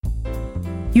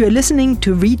You are listening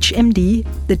to ReachMD,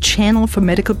 the channel for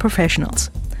medical professionals.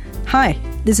 Hi,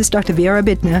 this is Dr. Vera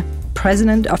Bittner,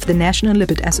 President of the National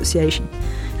Lipid Association.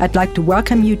 I'd like to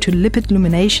welcome you to Lipid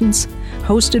Luminations,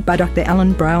 hosted by Dr.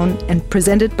 Alan Brown and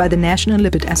presented by the National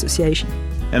Lipid Association.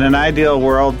 In an ideal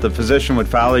world, the physician would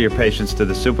follow your patients to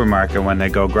the supermarket when they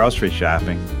go grocery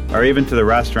shopping, or even to the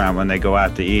restaurant when they go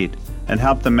out to eat, and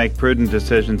help them make prudent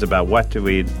decisions about what to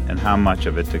eat and how much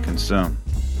of it to consume.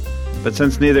 But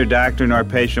since neither doctor nor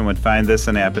patient would find this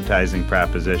an appetizing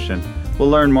proposition,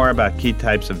 we'll learn more about key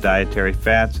types of dietary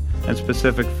fats and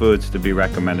specific foods to be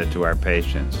recommended to our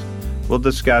patients. We'll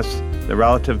discuss the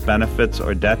relative benefits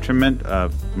or detriment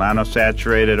of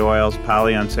monosaturated oils,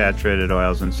 polyunsaturated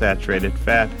oils, and saturated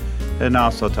fat, and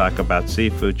also talk about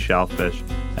seafood, shellfish,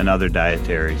 and other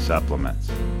dietary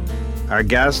supplements. Our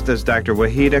guest is Dr.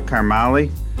 Wahida Karmali,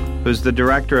 who's the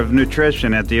Director of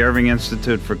Nutrition at the Irving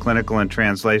Institute for Clinical and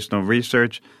Translational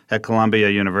Research at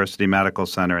Columbia University Medical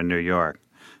Center in New York.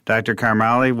 Dr.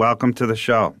 Karmali, welcome to the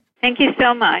show. Thank you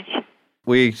so much.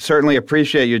 We certainly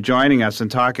appreciate you joining us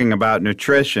and talking about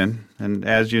nutrition. And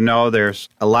as you know, there's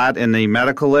a lot in the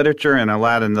medical literature and a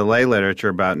lot in the lay literature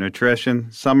about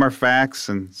nutrition. Some are facts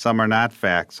and some are not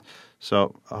facts.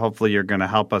 So hopefully you're going to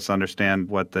help us understand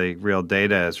what the real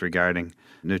data is regarding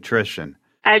nutrition.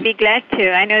 I'll be glad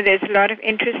to. I know there's a lot of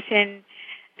interest in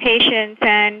patients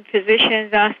and physicians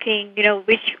asking,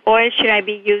 which oil should I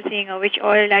be using or which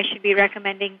oil I should be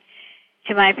recommending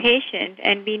to my patient.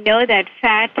 And we know that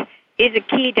fat is a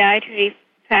key dietary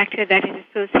factor that is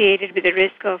associated with the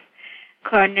risk of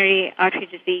coronary artery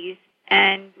disease.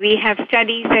 And we have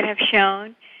studies that have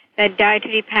shown that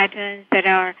dietary patterns that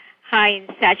are high in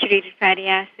saturated fatty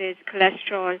acids,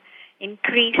 cholesterol,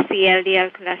 increase the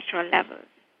LDL cholesterol levels.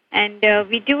 And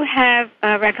we do have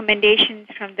recommendations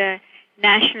from the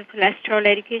National Cholesterol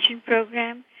Education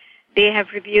Program. They have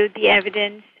reviewed the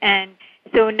evidence, and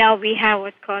so now we have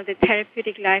what's called the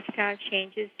Therapeutic Lifestyle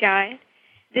Changes Diet.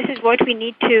 This is what we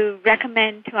need to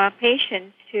recommend to our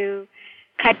patients to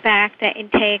cut back the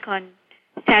intake on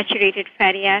saturated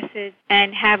fatty acids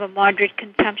and have a moderate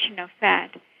consumption of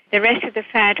fat. The rest of the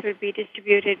fat will be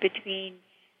distributed between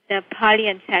the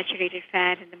polyunsaturated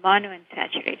fat and the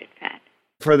monounsaturated fat.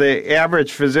 For the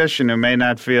average physician who may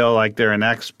not feel like they're an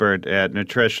expert at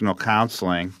nutritional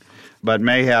counseling, but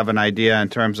may have an idea in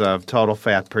terms of total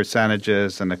fat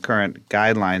percentages and the current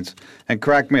guidelines, and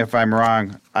correct me if I'm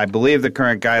wrong, I believe the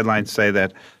current guidelines say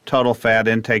that total fat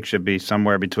intake should be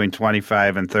somewhere between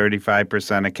 25 and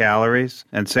 35% of calories,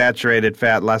 and saturated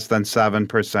fat less than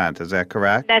 7%. Is that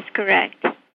correct? That's correct.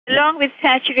 Along with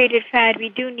saturated fat, we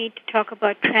do need to talk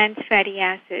about trans fatty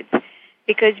acids,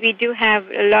 because we do have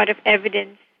a lot of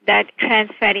evidence that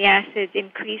trans fatty acids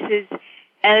increases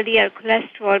LDL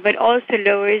cholesterol, but also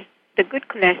lowers the good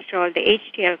cholesterol, the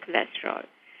HDL cholesterol.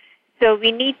 So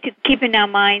we need to keep in our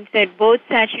minds that both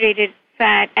saturated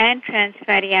fat and trans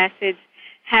fatty acids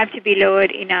have to be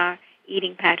lowered in our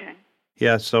eating pattern.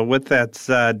 Yeah, so with that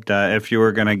said, if you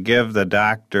were going to give the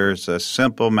doctors a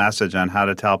simple message on how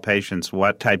to tell patients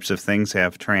what types of things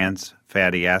have trans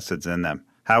fatty acids in them,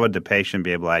 how would the patient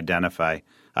be able to identify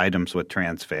items with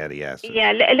trans fatty acids?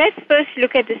 Yeah, let's first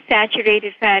look at the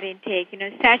saturated fat intake.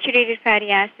 Saturated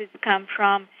fatty acids come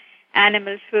from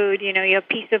animal food, your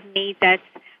piece of meat that's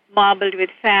marbled with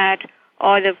fat,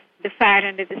 or the fat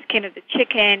under the skin of the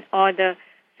chicken, or the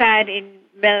fat in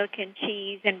milk and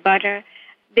cheese and butter.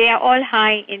 They are all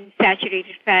high in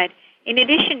saturated fat. In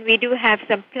addition, we do have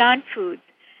some plant foods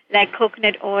like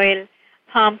coconut oil,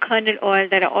 palm kernel oil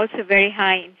that are also very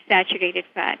high in saturated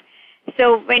fat.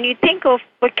 So when you think of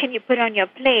what can you put on your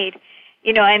plate,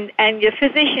 and your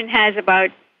physician has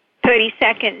about 30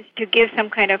 seconds to give some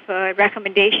kind of a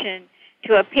recommendation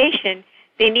to a patient,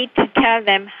 they need to tell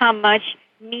them how much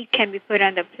meat can be put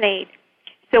on the plate.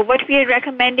 So what we are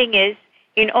recommending is,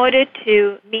 in order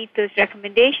to meet those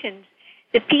recommendations,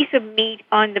 the piece of meat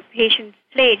on the patient's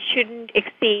plate shouldn't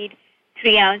exceed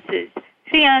 3 ounces.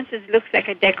 3 ounces looks like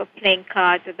a deck of playing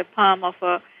cards or the palm of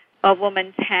a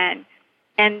woman's hand.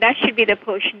 And that should be the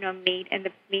portion of meat, and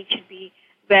the meat should be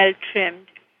well trimmed.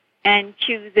 And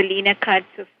choose the leaner cuts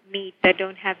of meat that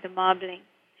don't have the marbling.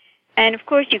 And of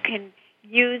course, you can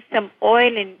use some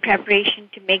oil in preparation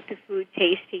to make the food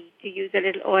tasty, to use a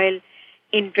little oil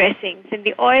in dressings. And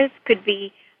the oils could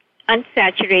be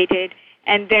unsaturated,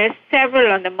 and there are several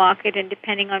on the market, and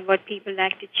depending on what people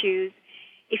like to choose.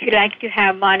 If you like to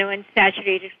have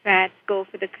monounsaturated fats, go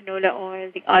for the canola oil,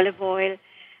 the olive oil,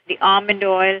 the almond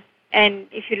oil. And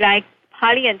if you like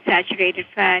polyunsaturated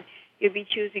fat, you'll be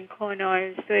choosing corn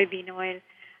oil, soybean oil.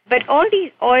 But all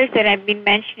these oils that I've been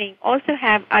mentioning also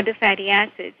have other fatty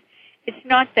acids. it's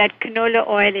not that canola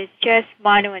oil is just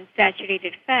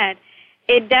monounsaturated fat.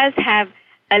 It does have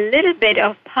a little bit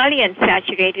of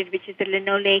polyunsaturated, which is the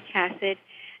linoleic acid,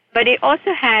 but it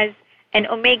also has an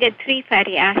omega-3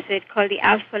 fatty acid called the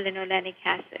alpha-linolenic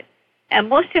acid. And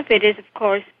most of it is, of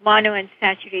course,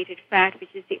 monounsaturated fat,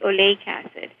 which is the oleic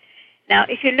acid. Now,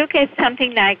 if you look at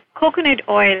something like coconut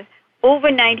oil, over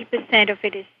 90% of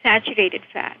it is saturated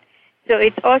fat. So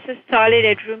it's also solid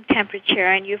at room temperature,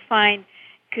 and you find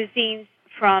cuisines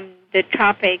from the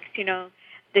tropics,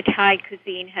 the Thai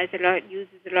cuisine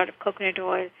uses a lot of coconut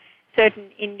oil. Certain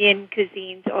Indian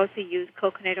cuisines also use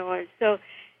coconut oil. So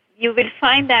you will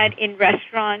find that in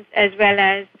restaurants as well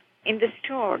as in the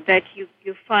store that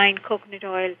you find coconut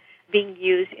oil being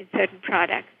used in certain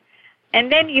products.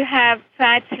 And then you have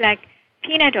fats like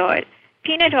peanut oil.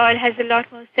 Peanut oil has a lot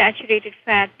more saturated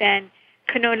fat than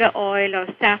canola oil or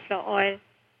safflower oil,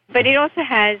 but it also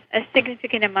has a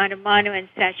significant amount of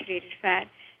monounsaturated fat.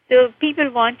 So if people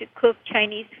want to cook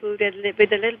Chinese food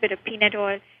with a little bit of peanut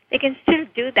oil, they can still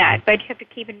do that, but you have to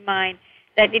keep in mind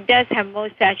that it does have more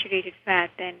saturated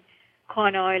fat than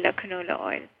corn oil or canola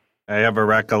oil. I have a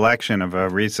recollection of a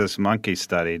rhesus monkey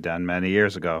study done many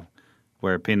years ago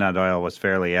where peanut oil was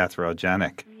fairly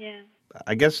atherogenic. Yeah.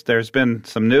 I guess there's been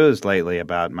some news lately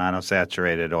about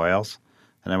monosaturated oils,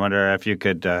 and I wonder if you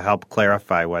could help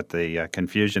clarify what the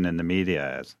confusion in the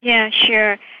media is. Yeah,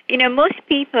 sure. Most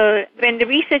people, when the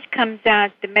research comes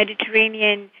out, the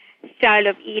Mediterranean style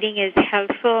of eating is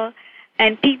helpful,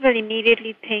 and people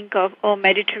immediately think of,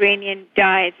 Mediterranean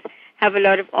diets have a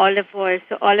lot of olive oil,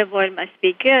 so olive oil must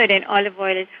be good, and olive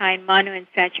oil is high in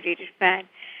monounsaturated fat.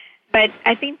 But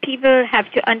I think people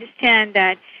have to understand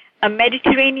that a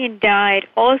Mediterranean diet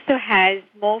also has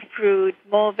more fruit,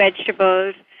 more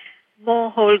vegetables,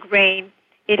 more whole grain.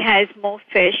 It has more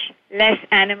fish, less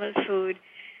animal food.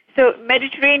 So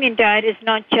Mediterranean diet is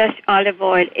not just olive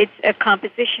oil. It's a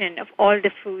composition of all the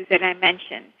foods that I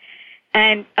mentioned.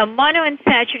 And a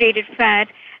monounsaturated fat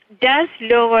does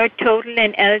lower total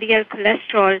and LDL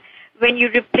cholesterol when you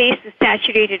replace the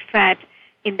saturated fat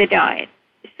in the diet.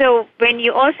 So when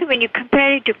you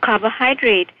compare it to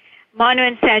carbohydrate,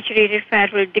 monounsaturated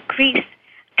fat will decrease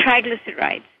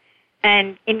triglycerides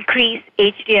and increase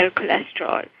HDL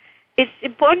cholesterol. It's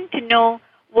important to know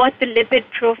what the lipid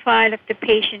profile of the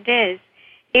patient is.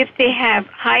 If they have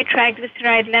high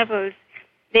triglyceride levels,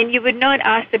 then you would not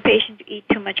ask the patient to eat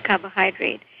too much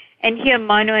carbohydrate. And here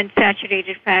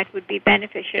monounsaturated fat would be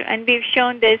beneficial. And we've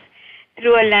shown this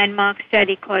through a landmark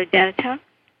study called DELTA,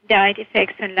 Diet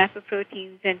Effects on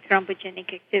Lipoproteins and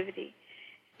Thrombogenic Activity.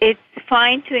 It's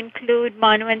fine to include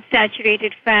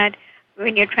monounsaturated fat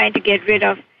when you're trying to get rid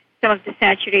of some of the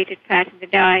saturated fat in the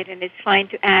diet, and it's fine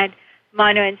to add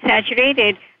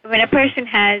monounsaturated when a person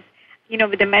has,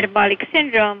 with a metabolic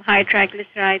syndrome, high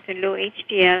triglycerides and low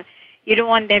HDL. You don't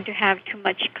want them to have too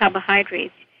much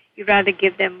carbohydrates. You'd rather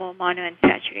give them more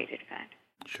monounsaturated fat.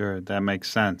 Sure, that makes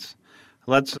sense.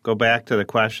 Let's go back to the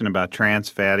question about trans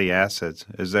fatty acids.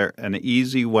 Is there an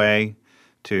easy way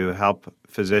to help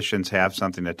physicians have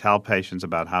something to tell patients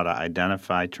about how to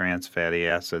identify trans fatty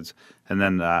acids? And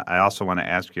then I also want to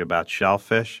ask you about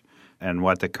shellfish and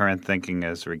what the current thinking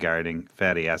is regarding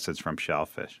fatty acids from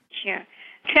shellfish. Sure.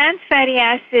 Trans fatty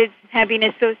acids have been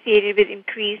associated with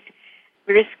increased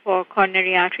risk for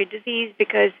coronary artery disease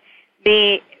because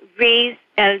they raise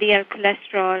LDL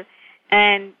cholesterol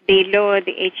and they lower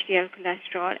the HDL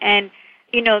cholesterol. And,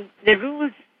 the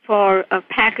rules for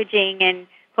packaging and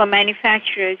for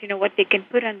manufacturers, what they can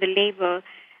put on the label,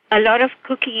 a lot of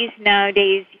cookies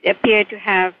nowadays appear to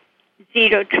have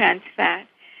zero trans fat.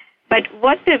 But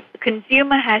what the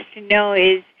consumer has to know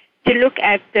is to look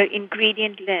at the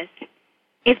ingredient list.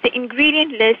 If the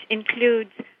ingredient list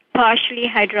includes partially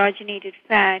hydrogenated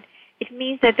fat, it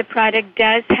means that the product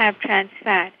does have trans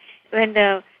fat. When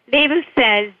the label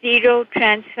says zero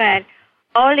trans fat,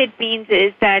 all it means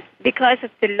is that because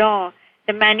of the law,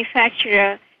 the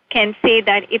manufacturer can say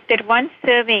that if that one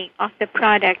serving of the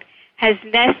product has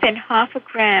less than half a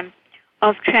gram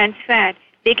of trans fat,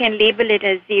 they can label it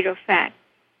as zero fat.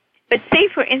 But say,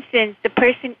 for instance, the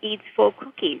person eats 4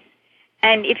 cookies,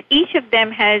 and if each of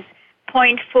them has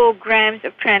 0.4 grams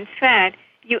of trans fat,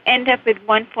 you end up with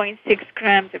 1.6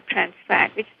 grams of trans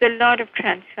fat, which is a lot of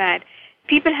trans fat.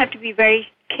 People have to be very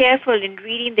careful in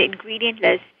reading the ingredient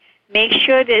list. Make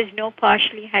sure there's no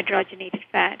partially hydrogenated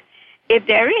fat. If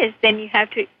there is, then you have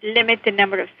to limit the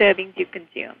number of servings you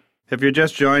consume. If you're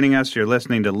just joining us, you're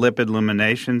listening to Lipid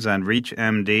Luminations on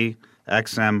ReachMD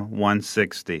XM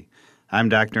 160. I'm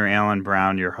Dr. Alan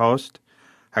Brown, your host.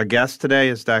 Our guest today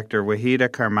is Dr. Wahida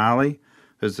Karmali,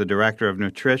 who's the Director of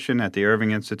Nutrition at the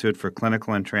Irving Institute for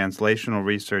Clinical and Translational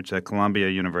Research at Columbia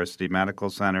University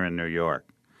Medical Center in New York.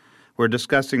 We're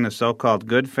discussing the so-called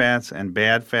good fats and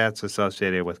bad fats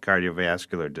associated with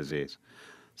cardiovascular disease.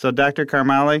 So, Dr.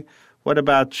 Karmali, what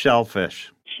about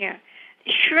shellfish? Sure.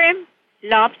 Shrimp,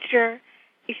 lobster,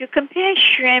 if you compare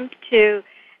shrimp to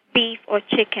beef or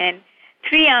chicken,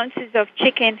 3 ounces of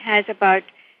chicken has about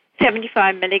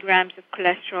 75 milligrams of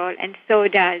cholesterol, and so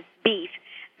does beef.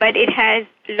 But it has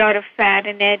a lot of fat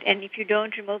in it, and if you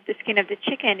don't remove the skin of the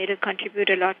chicken, it'll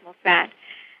contribute a lot more fat.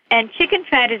 And chicken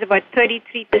fat is about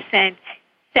 33%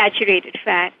 saturated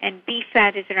fat, and beef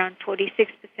fat is around 46%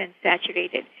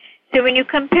 saturated. So when you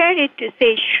compare it to,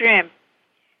 say, shrimp,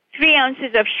 3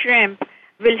 ounces of shrimp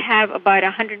will have about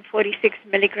 146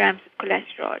 milligrams of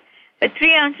cholesterol. But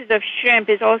 3 ounces of shrimp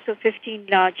is also 15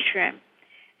 large shrimp.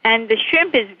 And the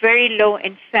shrimp is very low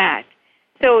in fat.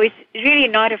 So it's really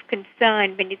not of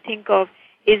concern when you think of,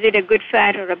 is it a good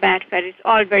fat or a bad fat? It's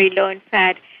all very low in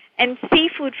fat. And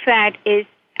seafood fat is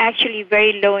actually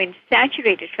very low in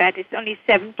saturated fat. It's only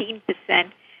 17%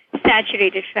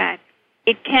 saturated fat.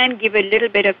 It can give a little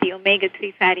bit of the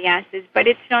omega-3 fatty acids, but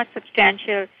it's not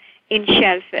substantial in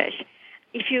shellfish.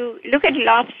 If you look at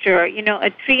lobster,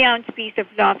 a 3-ounce piece of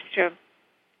lobster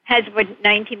has about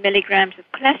 90 milligrams of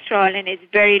cholesterol, and it's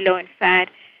very low in fat.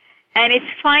 And it's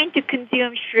fine to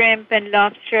consume shrimp and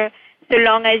lobster so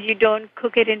long as you don't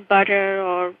cook it in butter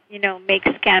or, make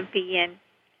scampi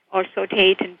or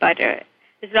saute it in butter.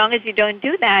 As long as you don't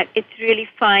do that, it's really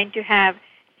fine to have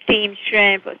steamed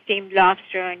shrimp or steamed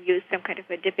lobster and use some kind of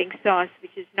a dipping sauce,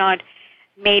 which is not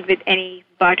made with any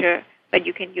butter, but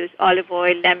you can use olive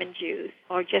oil, lemon juice,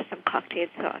 or just some cocktail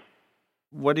sauce.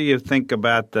 What do you think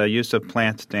about the use of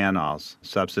plant stanols,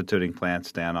 substituting plant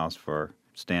stanols for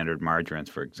standard margarines,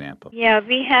 for example? Yeah,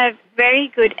 we have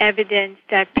very good evidence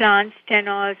that plant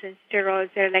stanols and sterols,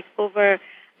 there are like over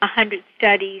 100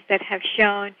 studies that have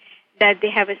shown that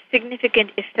they have a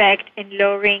significant effect in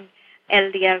lowering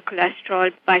LDL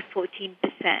cholesterol by 14%.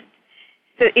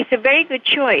 So it's a very good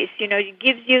choice. It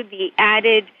gives you the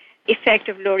added effect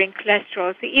of lowering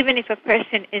cholesterol. So even if a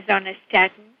person is on a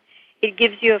statin, it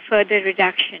gives you a further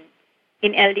reduction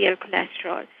in LDL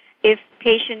cholesterol. If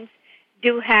patients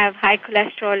do have high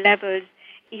cholesterol levels,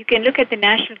 you can look at the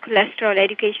National Cholesterol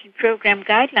Education Program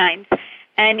guidelines,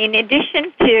 and in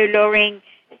addition to lowering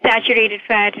saturated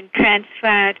fat and trans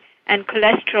fat and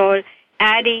cholesterol,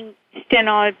 adding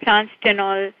stenol, plant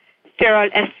stenol,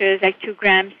 sterol esters like 2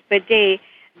 grams per day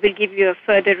will give you a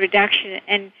further reduction.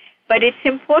 But it's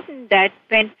important that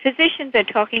when physicians are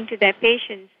talking to their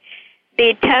patients,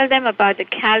 they tell them about the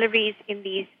calories in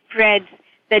these breads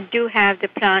that do have the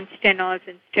plant stenols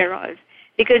and sterols,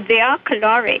 because they are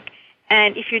caloric.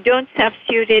 And if you don't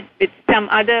substitute it with some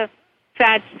other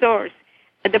fat source,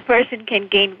 the person can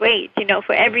gain weight.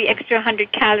 For every extra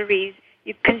 100 calories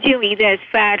you consume either as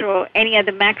fat or any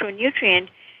other macronutrient,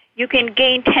 you can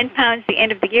gain 10 pounds at the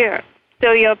end of the year.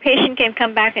 So your patient can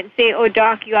come back and say, oh,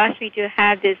 doc, you asked me to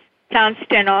have this plant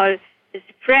stenol, this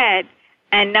bread,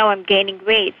 and now I'm gaining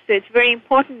weight. So it's very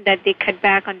important that they cut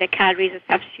back on their calories or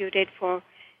substitute it for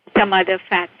some other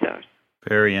fat source.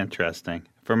 Very interesting.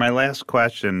 For my last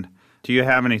question, do you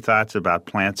have any thoughts about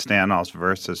plant stanols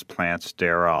versus plant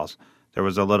sterols? There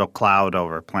was a little cloud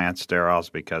over plant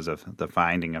sterols because of the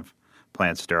finding of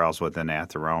plant sterols within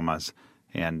atheromas,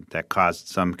 and that caused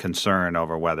some concern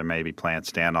over whether maybe plant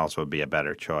stanols would be a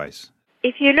better choice.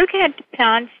 If you look at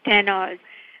plant stanols,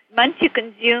 once you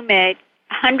consume it,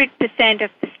 100% of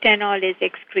the stenol is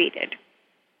excreted.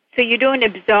 So you don't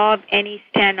absorb any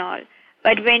stenol.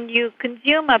 But when you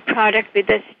consume a product with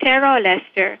a sterol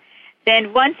ester,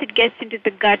 then once it gets into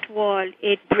the gut wall,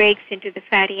 it breaks into the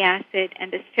fatty acid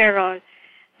and the sterol.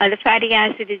 The fatty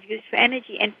acid is used for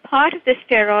energy, and part of the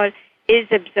sterol is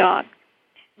absorbed.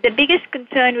 The biggest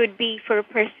concern would be for a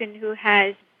person who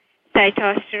has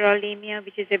cytosterolemia,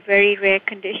 which is a very rare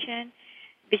condition,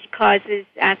 which causes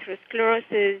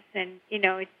atherosclerosis, and,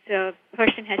 a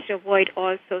person has to avoid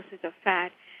all sources of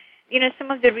fat.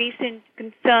 Some of the recent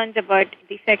concerns about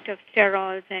the effect of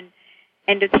sterols and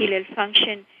endothelial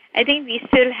function, I think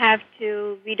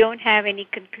we don't have any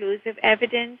conclusive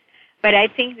evidence, but I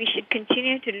think we should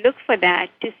continue to look for that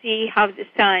to see how the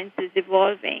science is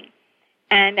evolving.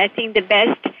 And I think the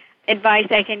best advice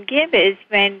I can give is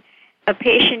when a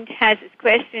patient has this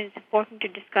question, it's important to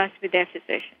discuss with their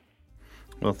physician.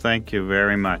 Well, thank you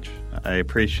very much. I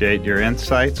appreciate your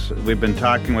insights. We've been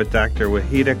talking with Dr.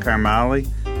 Wahida Karmali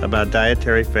about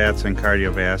dietary fats and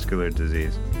cardiovascular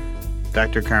disease.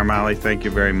 Dr. Karmali, thank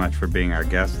you very much for being our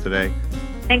guest today.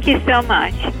 Thank you so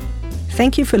much.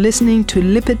 Thank you for listening to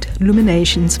Lipid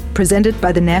Luminations, presented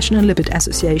by the National Lipid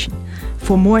Association.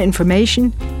 For more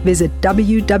information, visit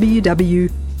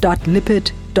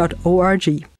www.lipid.org.